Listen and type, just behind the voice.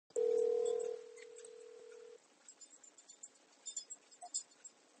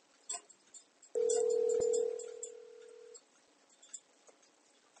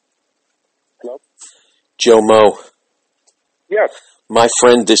Joe Mo. Yes. My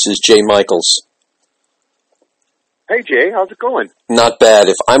friend, this is Jay Michaels. Hey, Jay, how's it going? Not bad.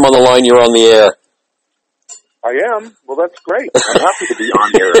 If I'm on the line, you're on the air. I am. Well, that's great. I'm happy to be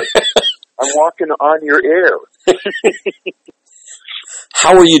on air. I'm walking on your air.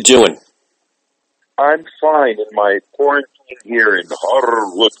 How are you doing? I'm fine in my quarantine here in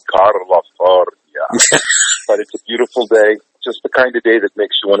Harwood, California. But it's a beautiful day. Just the kind of day that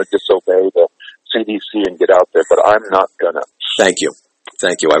makes you want to disobey the CDC and get out there. But I'm not gonna. Thank you.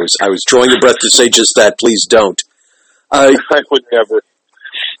 Thank you. I was drawing a breath to say just that. Please don't. I would never.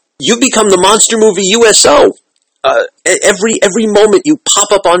 You become the monster movie USO. Every moment you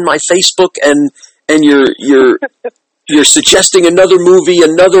pop up on my Facebook and you're suggesting another movie,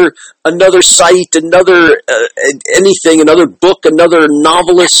 another site, another anything, another book, another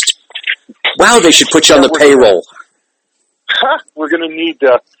novelist. Wow, they should put you on the payroll. We're gonna need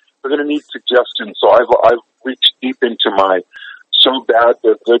suggestions. So I've reached deep into my so bad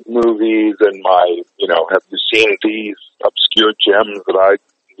they're good movies and my have you seen these obscure gems that I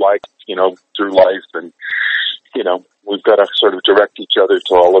liked through life, and we've got to sort of direct each other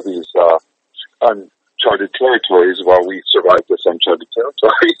to all of these uncharted territories while we survive this uncharted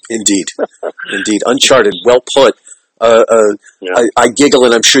territory. Indeed, uncharted. Well put. Yeah. I giggle,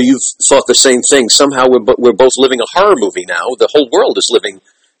 and I'm sure you've thought the same thing. Somehow we're both living a horror movie now. The whole world is living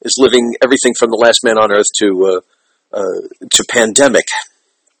everything from The Last Man on Earth to pandemic.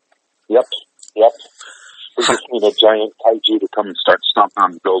 Yep. We just need a giant kaiju to come and start stomping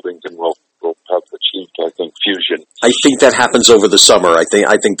on buildings, and we'll have achieved, I think, fusion. I think that happens over the summer. I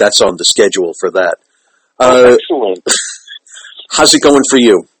think that's on the schedule for that. Excellent. How's it going for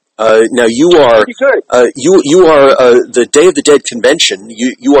you? Now you are you are the Day of the Dead convention.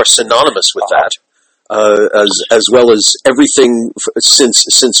 You are synonymous with that, as well as everything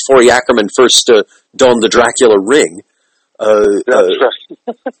since Forry Ackerman first donned the Dracula ring. That's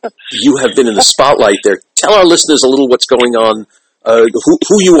right. You have been in the spotlight there. Tell our listeners a little what's going on.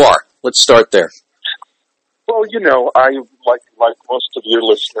 Who you are. Let's start there. Well, I like most of your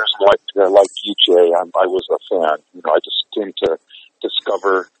listeners, like you, Jay. I was a fan. I just came to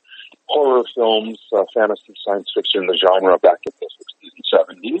discover horror films, fantasy, science fiction, the genre back in the 60s and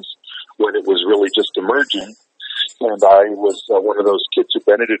 70s when it was really just emerging. And I was one of those kids who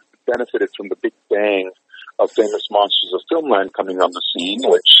benefited from the big bang of Famous Monsters of Filmland coming on the scene,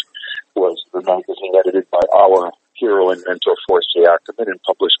 which was the magazine edited by our hero and mentor, Forry Ackerman, and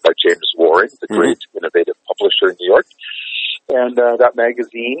published by James Waring, the great innovative publisher in New York. And that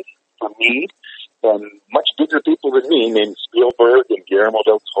magazine, for me, and much bigger people than me, named Spielberg and Guillermo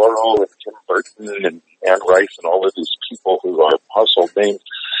del Toro and Tim Burton and Anne Rice and all of these people who are household names.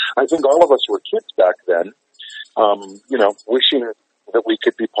 I think all of us were kids back then, wishing that we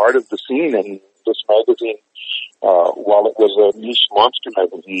could be part of the scene. And this magazine, while it was a niche monster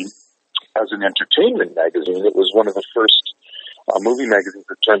magazine, as an entertainment magazine, it was one of the first movie magazines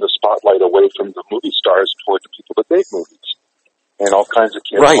that turned the spotlight away from the movie stars toward the people that made movies. And all kinds of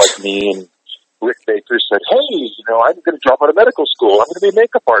kids like me and Rick Baker said, hey, I'm going to drop out of medical school. I'm going to be a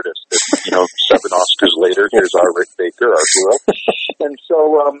makeup artist. And, 7 Oscars later, here's our Rick Baker, our hero. And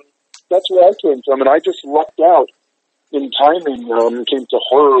so that's where I came from. And I just lucked out in timing, came to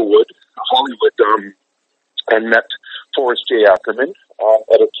Hollywood, and met Forrest J. Ackerman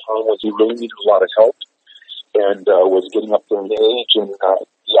at a time when he really needed a lot of help and was getting up there in age, and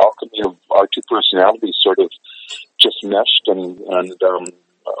the alchemy of our two personalities sort of just meshed, and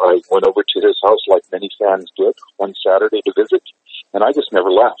I went over to his house like many fans did one Saturday to visit, and I just never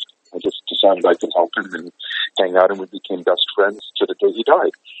left. I just decided I could help him and hang out, and we became best friends to the day he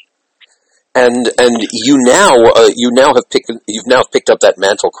died. And you've now picked up that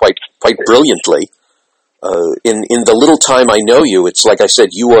mantle quite brilliantly. In the little time I know you, it's like I said,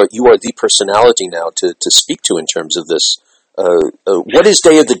 you are the personality now to speak to in terms of this. What is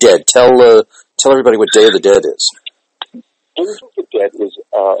Day of the Dead? Tell everybody what Day of the Dead is. Day of the Dead is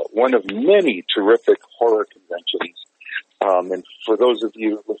one of many terrific horror conventions. And for those of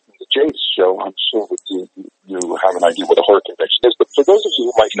you listening to Jay's show, I'm sure that you have an idea what a horror convention is. But for those of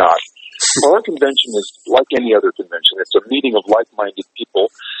you who might not, a horror convention is like any other convention. It's a meeting of like-minded people.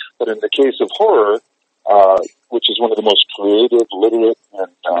 But in the case of horror, which is one of the most creative, literate,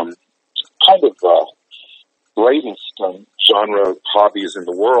 and kind of greatest genre hobbies in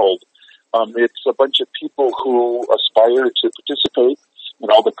the world, it's a bunch of people who aspire to participate in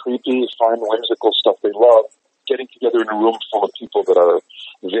all the creepy, fun, whimsical stuff they love, getting together in a room full of people that are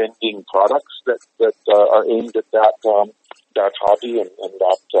vending products that are aimed at that hobby and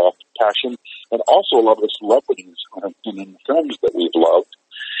that passion, and also a lot of the celebrities who have been in films that we've loved.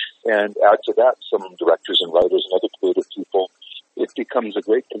 and add to that some directors and writers and other creative people, it becomes a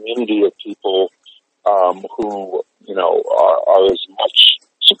great community of people who, are as much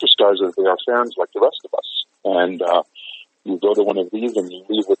superstars as they are fans like the rest of us. And you go to one of these and you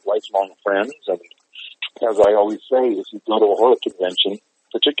leave with lifelong friends. And as I always say, if you go to a horror convention,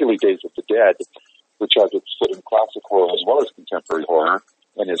 particularly Days of the Dead, which has its foot in classic horror as well as contemporary horror,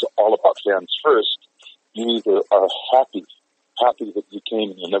 and is all about fans first, you either are happy that you came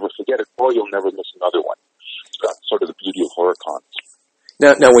and you'll never forget it, or you'll never miss another one. That's sort of the beauty of horror cons.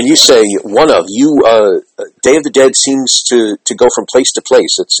 Now, when you say one of you, Day of the Dead seems to go from place to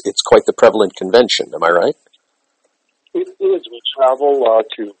place. It's quite the prevalent convention. Am I right? It is. We travel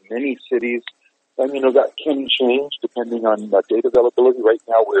to many cities, and that can change depending on date availability. Right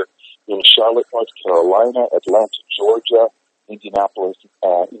now, we're in Charlotte, North Carolina, Atlanta, Georgia, Indianapolis,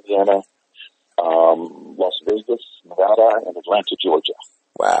 Indiana, Las Vegas, Nevada, and Atlanta, Georgia.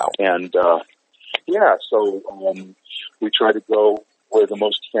 Wow. And so we try to go where the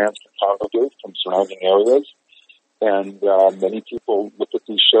most fans can congregate from surrounding areas. And many people look at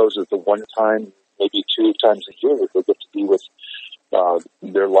these shows as the one time, maybe 2 times a year, that they get to be with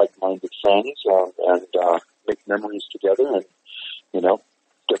their like-minded friends and make memories together and,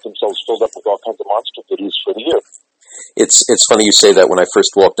 get themselves filled up with all kinds of monster goodies for the year. It's funny you say that. When I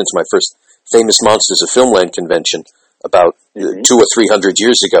first walked into my first Famous Monsters of Filmland convention about 200 or 300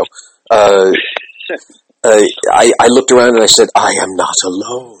 years ago, I looked around and I said, I am not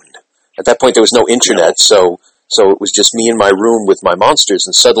alone. At that point, there was no internet, so it was just me in my room with my monsters,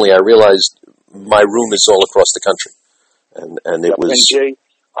 and suddenly I realized my room is all across the country. And it was... And Jay,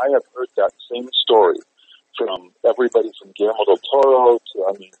 I have heard that same story from everybody from Guillermo del Toro to,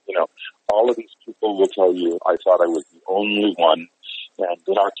 all of these people will tell you, I thought I was the only one. And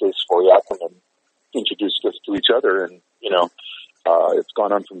in our case, Forry Ackerman introduced us to each other, and, it's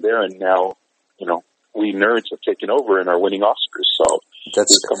gone on from there, and now, we nerds have taken over and are winning Oscars, so we've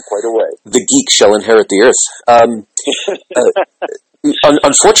come quite a way. The geek shall inherit the earth.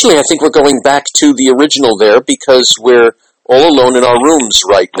 Unfortunately, I think we're going back to the original there because we're all alone in our rooms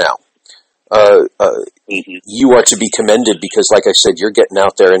right now. You are to be commended because, like I said, you're getting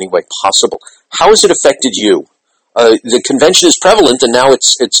out there any way possible. How has it affected you? The convention is prevalent, and now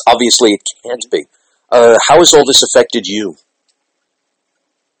it's obviously it can't be. How has all this affected you?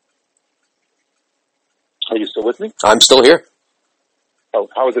 Are you still with me? I'm still here. Oh,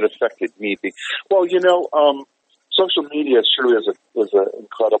 how has it affected me? Well, social media surely is an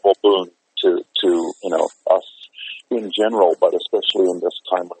incredible boon to us in general, but especially in this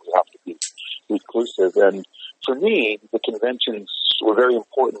time when we have to be reclusive. And for me, the conventions were very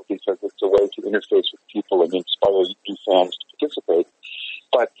important because it's a way to interface with people and inspire new fans to participate.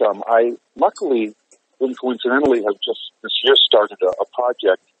 But I luckily and coincidentally have just this year started a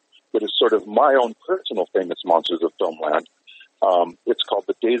project that is sort of my own personal Famous Monsters of Filmland. It's called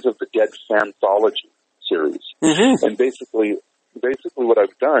the Days of the Dead Fanthology series. Mm-hmm. And basically what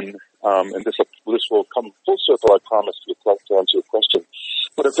I've done, and this will come full circle, I promise, to answer your question.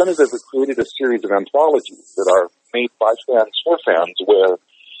 What I've done is I've created a series of anthologies that are made by fans for fans, where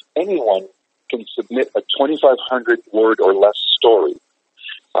anyone can submit a 2,500 word or less story,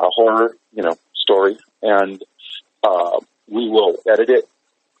 horror, story, and we will edit it,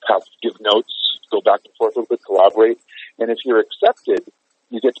 give notes, go back and forth a little bit, collaborate, and if you're accepted,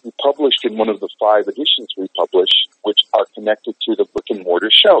 you get to be published in one of the 5 editions we publish, which are connected to the brick and mortar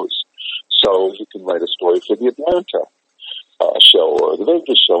shows. So you can write a story for the Atlanta show or the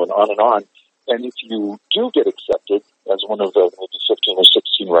Vegas show, and on and on. And if you do get accepted as one of the maybe 15 or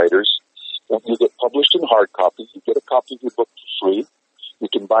 16 writers, then you get published in hard copy. You get a copy of your book for free. You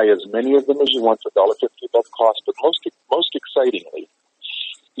can buy as many of them as you want for $1.50 above cost. But most excitingly,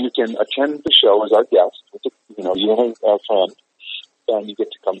 you can attend the show as our guest with you and a friend, and you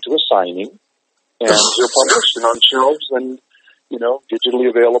get to come to a signing, and you're published and on shelves and digitally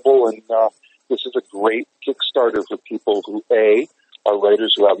available. And this is a great Kickstarter for people who A, are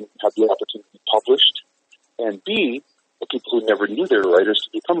writers who haven't had the opportunity to be published, and B, the people who never knew they were writers to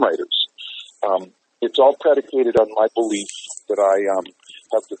become writers. It's all predicated on my belief that I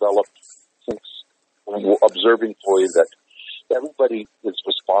have developed since observing Forry that everybody is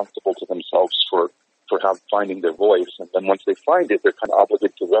responsible to themselves for finding their voice, and then once they find it, they're kind of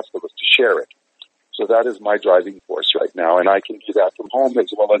obligated to the rest of us to share it. So that is my driving force right now, and I can do that from home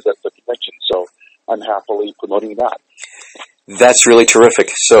as well as at the convention. So I'm happily promoting that. That's really terrific.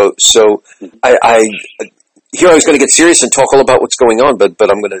 So I here I was going to get serious and talk all about what's going on, but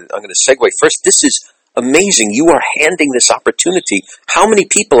I'm going to segue first. This is amazing. You are handing this opportunity. How many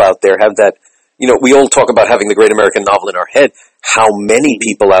people out there have that we all talk about having the great American novel in our head. How many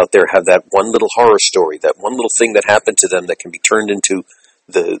people out there have that one little horror story, that one little thing that happened to them that can be turned into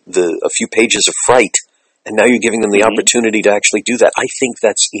a few pages of fright, and now you're giving them the opportunity to actually do that. I think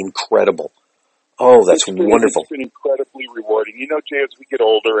that's incredible. Oh, that's wonderful. It's been incredibly rewarding. Jay, as we get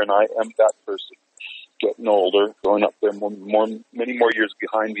older, and I am that person getting older, going up there many more years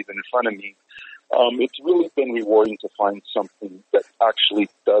behind me than in front of me, it's really been rewarding to find something that actually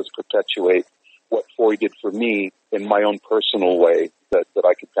does perpetuate what Forry did for me in my own personal way that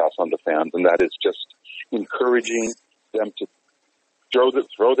I could pass on to fans, and that is just encouraging them to throw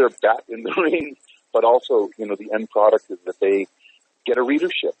their bat in the ring, but also, the end product is that they get a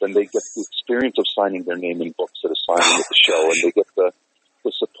readership and they get the experience of signing their name in books at a signing at the show, and they get the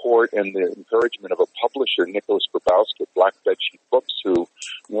support and the encouragement of a publisher, Nicholas Grabowski at Black Bedsheet Books, who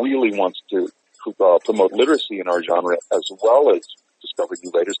really wants to promote literacy in our genre as well as discover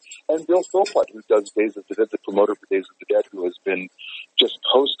new writers, and Bill Philpott, who does Days of the Dead, the promoter for Days of the Dead, who has been just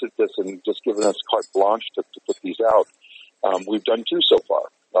posted this and just given us carte blanche to put these out. We've done 2 so far.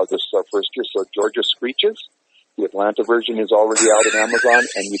 This first year, so Georgia Screeches. The Atlanta version is already out at Amazon,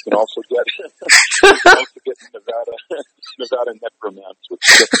 and you can also get Nevada Necromance, which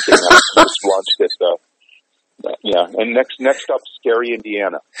just came out and just launched it. Yeah, and next up, Scary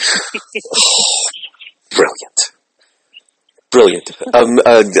Indiana. Brilliant.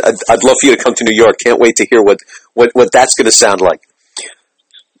 I'd love for you to come to New York. Can't wait to hear what that's going to sound like.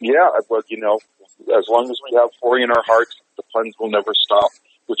 Yeah, well, as long as we have Forry in our hearts, the puns will never stop,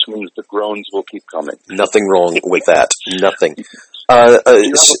 which means the groans will keep coming. Nothing wrong with that. Nothing. Do you have a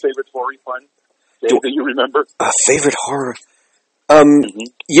favorite Forry pun that you remember? A favorite horror?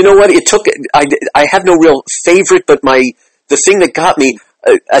 You know what? I have no real favorite, but the thing that got me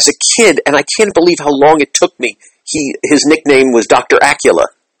as a kid, and I can't believe how long it took me. His nickname was Dr. Acula.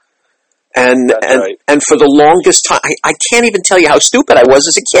 And for the longest time, I can't even tell you how stupid I was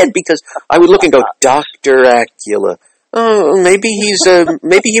as a kid, because I would look and go, Dr. Acula. Oh, maybe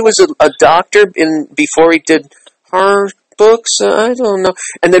he was a doctor before he did horror books. I don't know.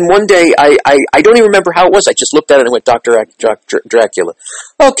 And then one day, I don't even remember how it was. I just looked at it and went, Dr. Dracula.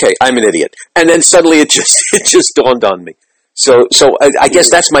 Okay, I'm an idiot. And then suddenly it just dawned on me. So I guess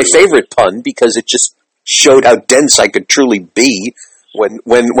that's my favorite pun, because it just showed how dense I could truly be when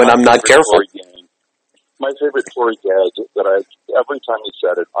I'm not careful. My favorite Forry gag that every time he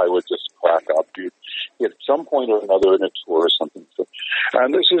said it, I would just crack up, dude. At some point or another in a tour or something.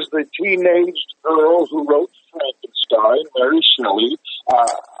 And this is the teenaged girl who wrote Frankenstein, Mary Shelley.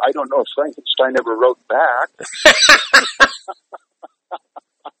 I don't know if Frankenstein ever wrote back.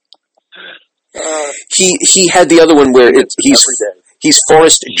 He had the other one where he's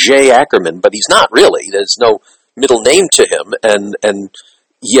Forrest J. Ackerman, but he's not really. There's no middle name to him, and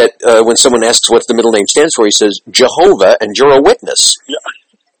yet when someone asks what the middle name stands for, he says Jehovah, and you're a witness. Yeah,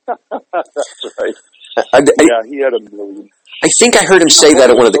 that's right. He had a million. I think I heard him say that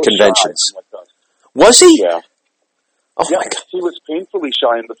at one of the conventions. Was he? Yeah. Oh my God. He was painfully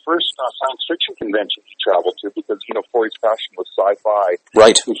shy in the first science fiction convention he traveled to, because Forry's passion was sci-fi.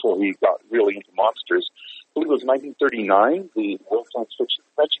 Right. Before he got really into monsters. I believe it was 1939, the World Science Fiction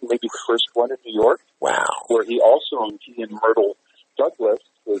Convention, maybe the first one in New York. Wow. Where he and Myrtle Douglas,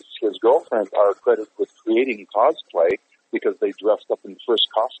 his girlfriend, are credited with creating cosplay, because they dressed up in the first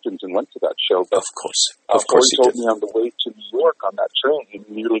costumes and went to that show. But, of course he told me on the way to New York on that train, he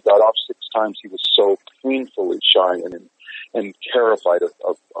nearly got off 6 times. He was so painfully shy and terrified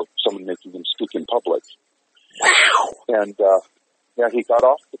of someone making him speak in public. Wow. And, he got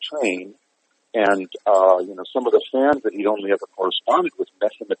off the train, and, some of the fans that he'd only ever corresponded with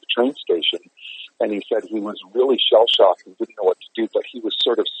met him at the train station, and he said he was really shell-shocked and didn't know what to do, but he was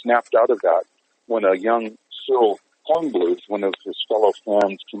sort of snapped out of that when a young Cyril Hornbluth, one of his fellow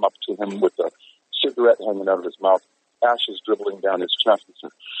fans, came up to him with a cigarette hanging out of his mouth, ashes dribbling down his chest, and said,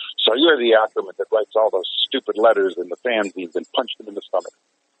 "So you're the Ackerman that writes all those stupid letters in the fanzines," and punched him in the stomach.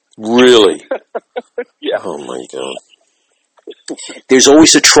 Really? Yeah. Oh my God. There's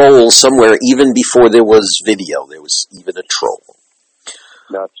always a troll somewhere. Even before there was video, there was even a troll.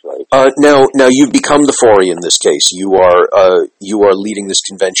 That's right. Now you've become the Forry in this case. You are leading this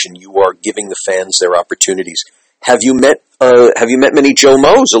convention. You are giving the fans their opportunities. Have you met many Joe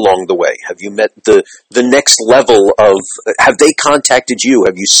Moes along the way? Have you met the next level of? Have they contacted you?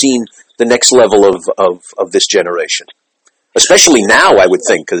 Have you seen the next level of this generation? Especially now, I would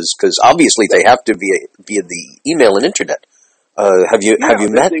think, because obviously they have to via the email and internet. Have you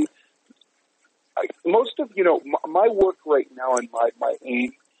met? Most of my work right now and my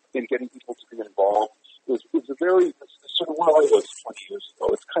aim in getting people to be involved is a very sort of what I was 20 years ago.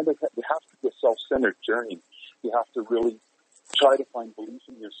 It's kind of, you have to be a self-centered journey. You have to really try to find belief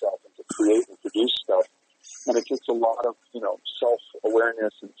in yourself and to create and produce stuff. And it takes a lot of,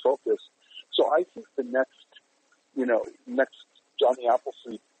 self-awareness and focus. So I think the next Johnny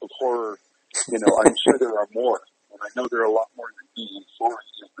Appleseed of horror, I'm sure there are more. And I know there are a lot more than E and Forry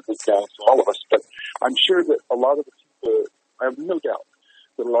is the big guy to all of us. But I'm sure that a lot of the people, I have no doubt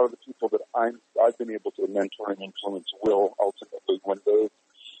that a lot of the people that I've been able to mentor and influence will ultimately, when they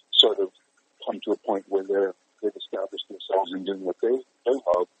sort of come to a point where they've established themselves in doing what they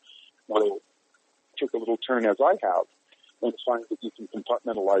love, will take a little turn as I have and find that you can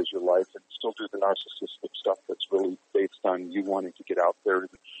compartmentalize your life and still do the narcissistic stuff that's really based on you wanting to get out there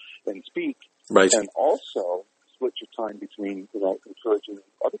and speak. Right. And also split your time between, encouraging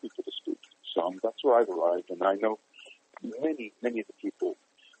other people to speak. So that's where I've arrived. And I know many, many of the people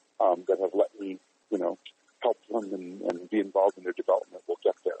that have let me, help them and be involved in their development will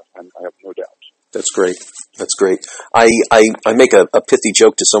get there. And I have no doubt. That's great. That's great. I make a pithy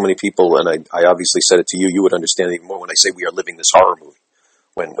joke to so many people, and I obviously said it to you. You would understand it even more when I say we are living this horror movie.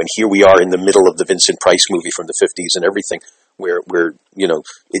 When here we are in the middle of the Vincent Price movie from the 50s and everything, where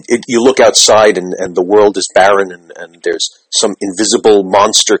you look outside and the world is barren and there's some invisible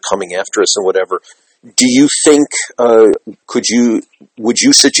monster coming after us and whatever. Do you think, would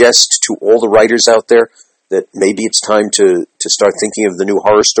you suggest to all the writers out there that maybe it's time to start thinking of the new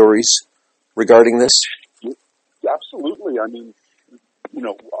horror stories regarding this? Absolutely. I mean,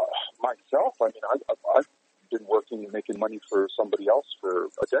 myself, I've been working and making money for somebody else for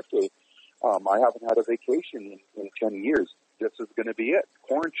a decade. I haven't had a vacation in 10 years. This is going to be it.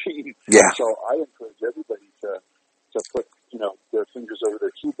 Quarantine. Yeah. So I encourage everybody to put, their fingers over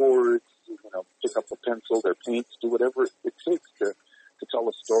their keyboards, pick up a pencil, their paints, do whatever it takes to tell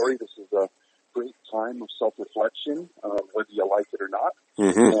a story. This is a great time of self-reflection, whether you like it or not.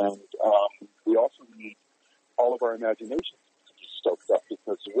 Mm-hmm. And we also need all of our imaginations to be stoked up,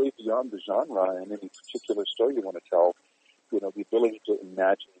 because way beyond the genre and any particular story you want to tell, the ability to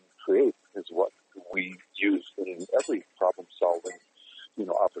imagine and create is what we use in every problem-solving,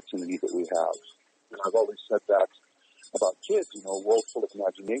 opportunity that we have. And I've always said that about kids. A world full of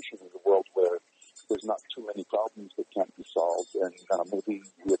imagination is a world where there's not too many problems that can't be solved, and maybe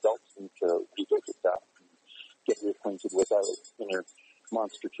we adults need to revisit that and get reacquainted with our inner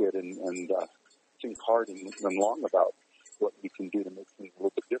monster kid and think hard and long about what we can do to make things a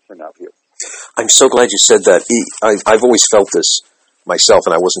little bit different out here. I'm so glad you said that. I've always felt this myself,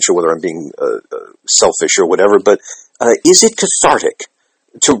 and I wasn't sure whether I'm being selfish or whatever, but is it cathartic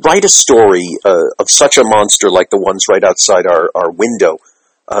to write a story of such a monster like the ones right outside our window,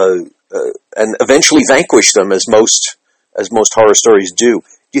 and eventually vanquish them as most horror stories do?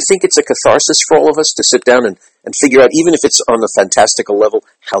 Do you think it's a catharsis for all of us to sit down and figure out, even if it's on a fantastical level,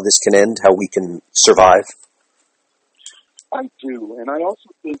 how this can end, how we can survive? I do, and I also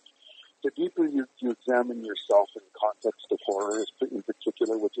think the deeper you examine yourself in the context of horror, in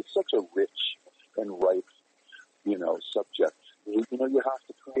particular, which is such a rich and ripe, subject, you have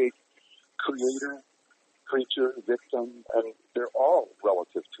to create creator, creature, victim, and they're all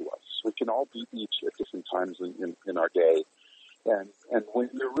relative to us. We can all be each at different times in our day. And when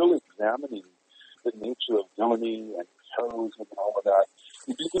you're really examining the nature of villainy and heroism and all of that,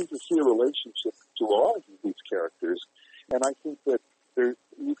 you begin to see a relationship to all of these characters. And I think that there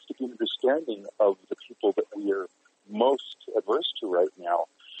needs to be an understanding of the people that we are most adverse to right now.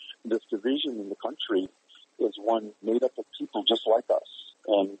 This division in the country is one made up of people just like us.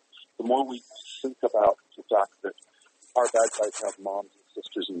 And the more we think about the fact that our bad guys have moms and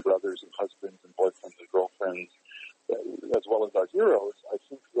sisters and brothers and husbands and boyfriends and girlfriends, as well as our heroes, I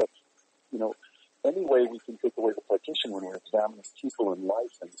think that, any way we can take away the partition when we're examining people in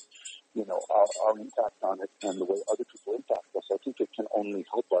life and, our impact on it and the way other people impact us, I think it can only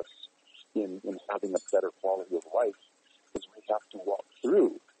help us in having a better quality of life, because we have to walk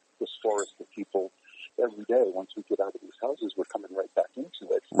through this forest of people every day. Once we get out of these houses, we're coming right back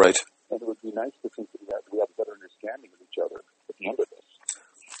into it. Right. And it would be nice to think that we have a better understanding of each other at the end of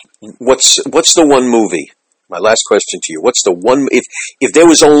this. What's the one movie? My last question to you. What's the one, if there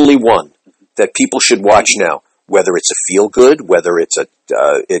was only one that people should watch now, whether it's a feel good, whether it's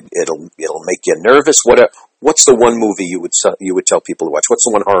it'll make you nervous, whatever, what's the one movie you would tell people to watch? What's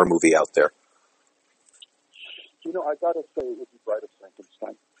the one horror movie out there? I gotta say it would be Bride of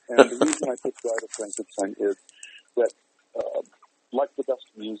Frankenstein. And the reason I picked Bride of Frankenstein is that, like the best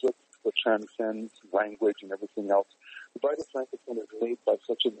music that transcends language and everything else, the Bride of Frankenstein is made by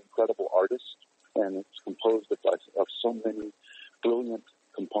such an incredible artist, and it's composed of so many brilliant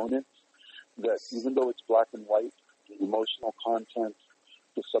components that even though it's black and white, the emotional content,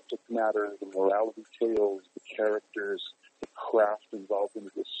 the subject matter, the morality tales, the characters, the craft involved in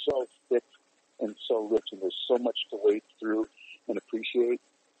it is so thick and so rich, and there's so much to wade through and appreciate.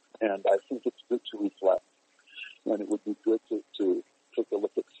 And I think it's good to reflect, and it would be good to take a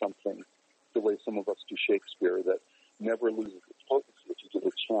look at something the way some of us do Shakespeare, that never loses its potency if you give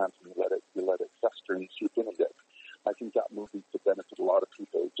it a chance and you let it fester and seep in a bit. I think that movie could benefit a lot of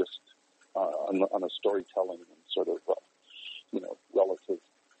people just on a storytelling and sort of relative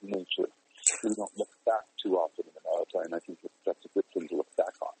nature. We don't look back too often in America, and I think that's a good thing to look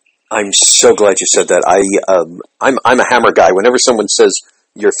back on. I'm so glad you said that. I'm a Hammer guy. Whenever someone says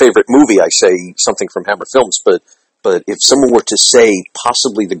your favorite movie, I say something from Hammer Films. But if someone were to say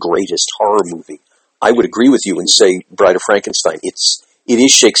possibly the greatest horror movie, I would agree with you and say Bride of Frankenstein. It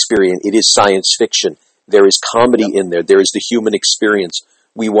is Shakespearean. It is science fiction. There is comedy in there. There is the human experience.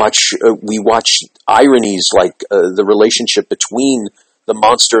 We watch ironies like the relationship between the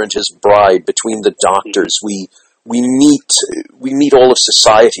monster and his bride, between the doctors. We meet all of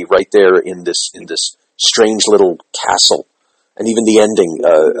society right there in this strange little castle. And even the ending,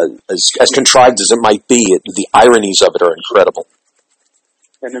 as contrived as it might be, the ironies of it are incredible.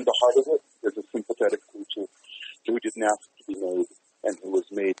 And in the heart of it is a sympathetic creature who didn't ask to be made, and who was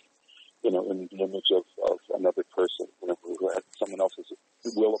made, in the image of another person, who had someone else's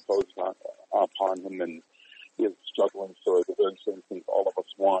will imposed upon him, and is struggling for the very same thing all of us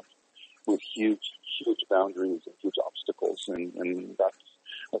want, with huge boundaries and huge obstacles, and that's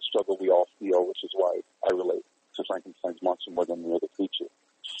a struggle we all feel, which is why I relate to Frankenstein's monster more than the other creature.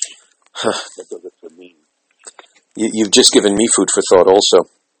 That does it for me. You've just given me food for thought also.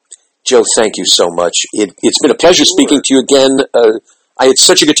 Joe, thank you so much. It's been a pleasure speaking to you again. I had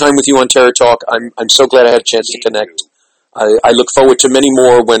such a good time with you on Terror Talk. I'm so glad I had a chance to connect. I look forward to many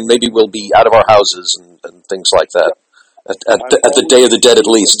more when maybe we'll be out of our houses and things like that. At the Day of the Dead, at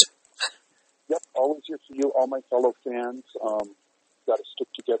least. Yep, always here for you, all my fellow fans. Got to stick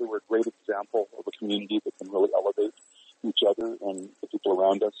together. We're a great example of a community that can really elevate each other and the people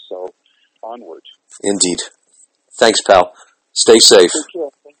around us. So, onward. Indeed. Thanks, pal. Stay safe. Take care.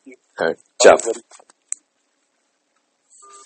 Thank you. All right. Ciao. Bye,